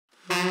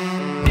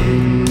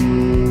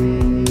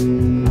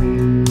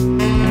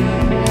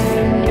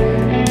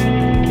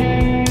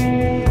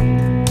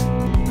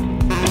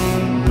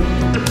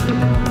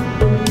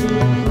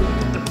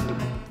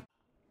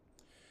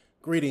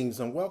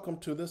and welcome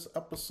to this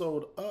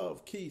episode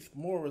of Keith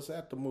Morris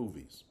at the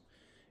Movies.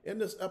 In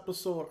this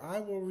episode,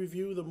 I will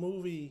review the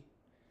movie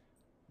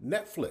the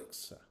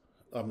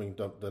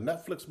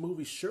Netflix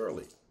movie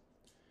Shirley.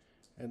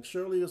 And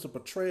Shirley is a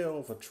portrayal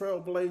of a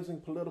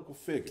trailblazing political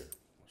figure,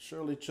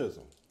 Shirley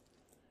Chisholm.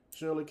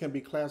 Shirley can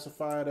be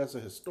classified as a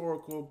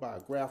historical,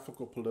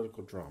 biographical,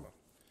 political drama.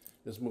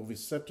 This movie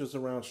centers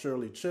around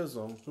Shirley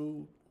Chisholm,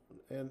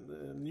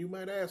 and you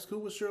might ask, who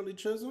was Shirley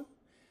Chisholm?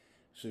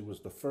 She was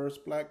the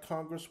first black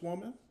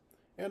congresswoman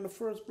and the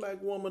first black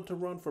woman to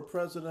run for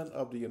president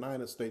of the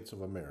United States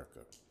of America.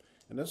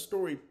 And this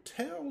movie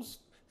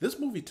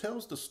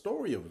tells the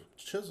story of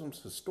Chisholm's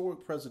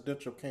historic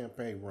presidential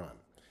campaign run.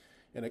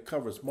 And it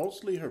covers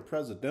mostly her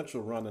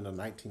presidential run in the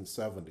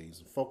 1970s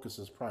and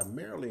focuses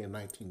primarily in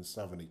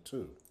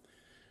 1972.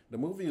 The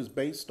movie is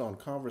based on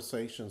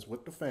conversations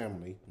with the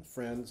family and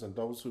friends and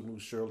those who knew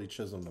Shirley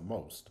Chisholm the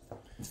most.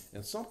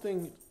 And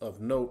something of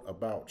note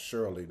about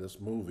Shirley, this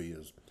movie,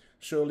 is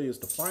Shirley is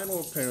the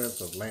final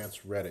appearance of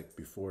Lance Reddick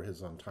before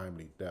his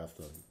untimely death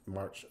on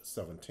March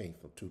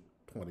 17th of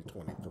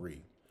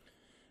 2023.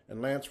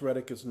 And Lance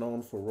Reddick is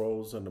known for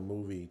roles in the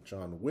movie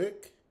John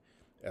Wick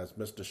as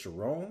Mr.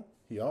 Sharon.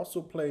 He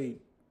also played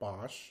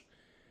Bosch.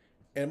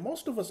 And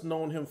most of us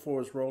known him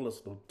for his role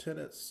as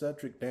Lieutenant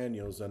Cedric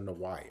Daniels in The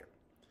Wire.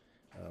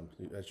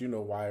 As you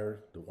know,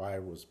 The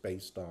Wire was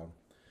based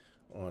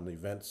on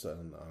events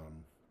in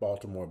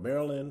Baltimore,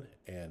 Maryland.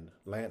 And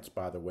Lance,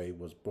 by the way,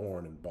 was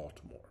born in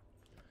Baltimore.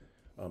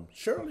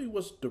 Shirley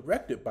was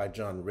directed by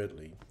John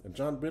Ridley, and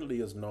John Ridley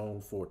is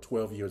known for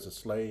 12 Years a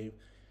Slave,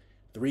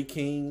 Three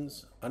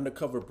Kings,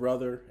 Undercover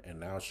Brother, and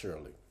now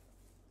Shirley.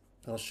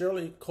 Now,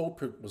 Shirley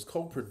was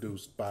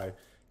co-produced by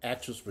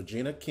actress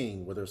Regina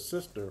King with her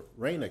sister,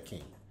 Raina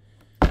King.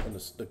 And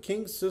the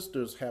King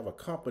sisters have a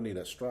company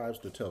that strives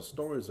to tell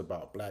stories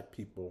about black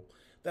people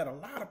that a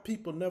lot of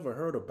people never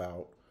heard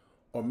about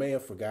or may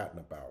have forgotten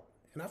about.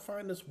 And I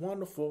find this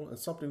wonderful and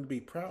something to be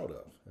proud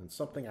of, and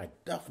something I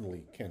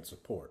definitely can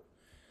support.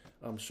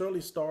 Shirley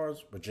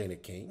stars Regina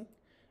King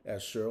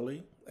as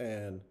Shirley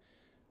and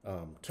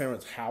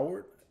Terrence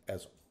Howard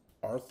as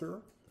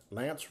Arthur,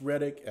 Lance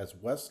Reddick as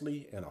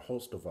Wesley, and a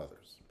host of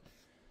others.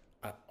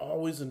 I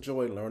always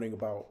enjoy learning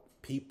about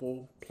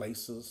people,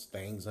 places,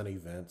 things, and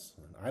events.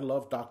 And I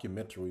love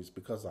documentaries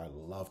because I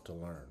love to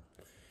learn.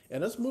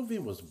 And this movie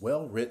was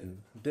well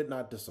written, did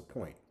not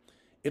disappoint.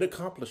 It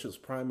accomplished its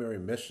primary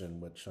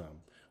mission, which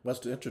was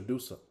to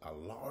introduce a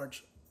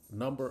large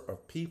number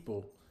of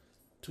people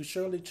to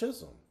Shirley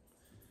Chisholm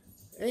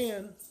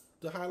and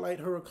to highlight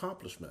her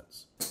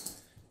accomplishments.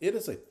 It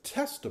is a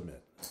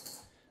testament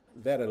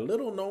that a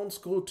little-known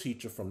school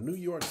teacher from New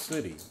York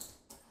City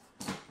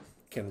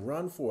can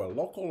run for a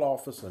local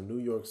office in New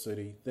York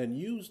City, then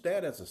use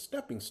that as a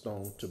stepping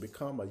stone to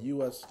become a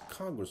U.S.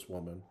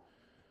 Congresswoman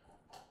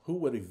who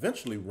would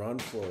eventually run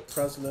for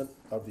President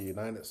of the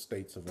United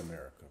States of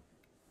America.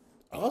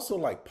 I also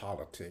like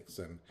politics,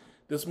 and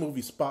this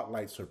movie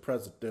spotlights her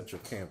presidential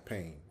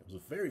campaign. It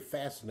was very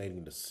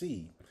fascinating to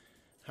see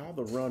how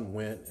the run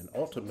went and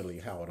ultimately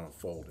how it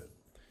unfolded.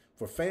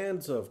 For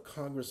fans of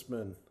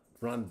Congressman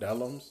Ron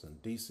Dellums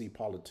and D.C.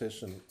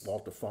 politician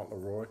Walter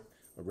Fauntleroy,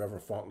 or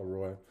Reverend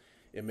Fauntleroy,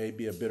 it may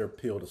be a bitter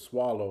pill to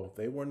swallow.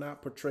 They were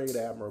not portrayed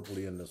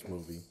admirably in this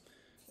movie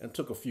and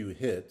took a few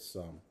hits.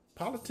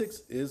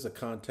 Politics is a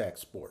contact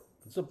sport.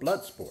 It's a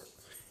blood sport.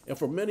 And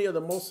for many of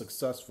the most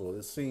successful,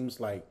 it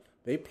seems like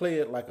they play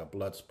it like a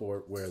blood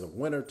sport where the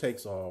winner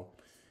takes all,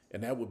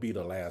 and that would be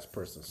the last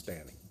person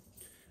standing.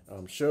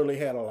 Shirley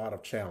had a lot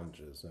of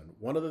challenges, and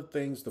one of the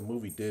things the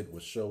movie did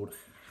was showed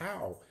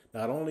how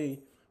not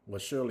only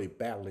was Shirley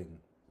battling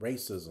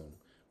racism,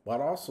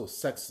 but also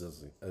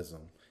sexism,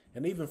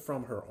 and even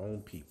from her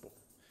own people.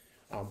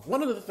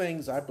 One of the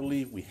things I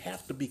believe we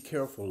have to be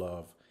careful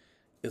of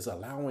is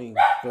allowing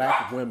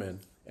black women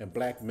and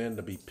black men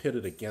to be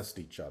pitted against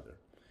each other.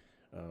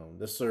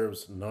 This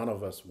serves none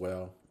of us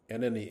well,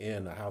 and in the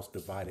end, a house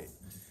divided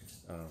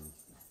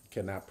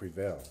cannot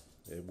prevail.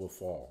 It will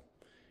fall.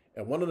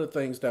 And one of the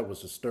things that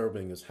was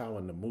disturbing is how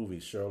in the movie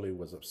Shirley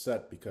was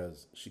upset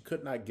because she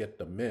could not get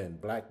the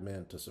black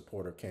men, to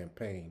support her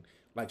campaign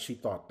like she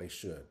thought they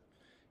should.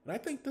 And I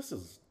think this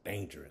is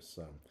dangerous.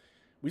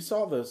 We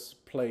saw this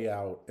play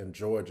out in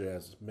Georgia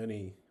as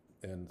many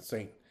in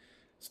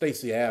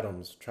Stacey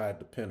Adams tried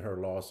to pin her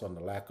loss on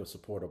the lack of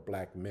support of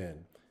black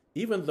men,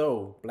 even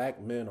though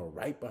black men are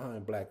right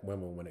behind black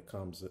women when it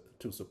comes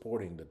to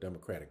supporting the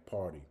Democratic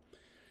Party.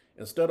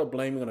 Instead of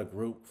blaming a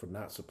group for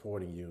not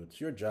supporting you, it's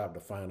your job to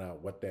find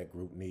out what that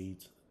group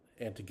needs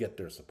and to get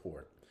their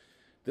support.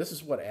 This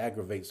is what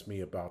aggravates me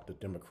about the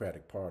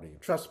Democratic Party.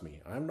 Trust me,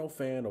 I'm no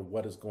fan of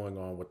what is going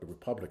on with the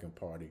Republican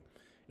Party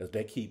as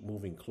they keep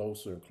moving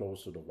closer and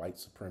closer to white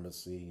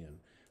supremacy and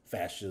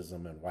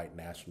fascism and white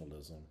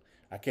nationalism.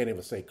 I can't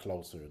even say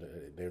closer,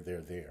 they're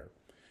there.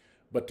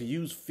 But to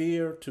use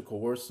fear to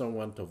coerce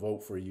someone to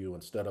vote for you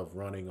instead of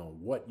running on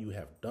what you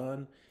have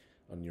done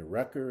on your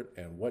record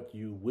and what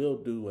you will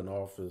do in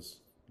office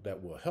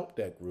that will help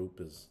that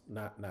group is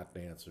not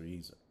the answer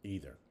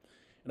either.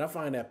 And I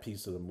find that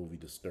piece of the movie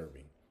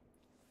disturbing.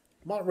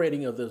 My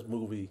rating of this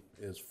movie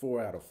is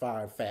 4 out of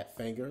 5 fat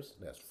fingers.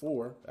 That's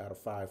 4 out of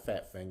 5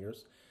 fat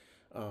fingers.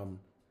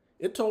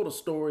 It told a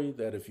story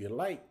that, if you're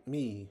like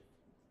me,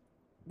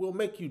 will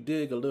make you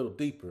dig a little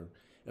deeper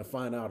and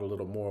find out a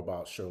little more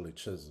about Shirley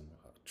Chisholm,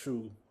 a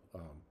true,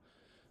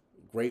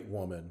 great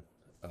woman,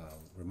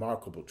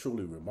 remarkable,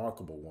 truly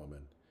remarkable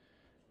woman.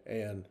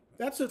 And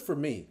that's it for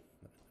me.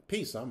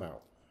 Peace, I'm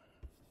out.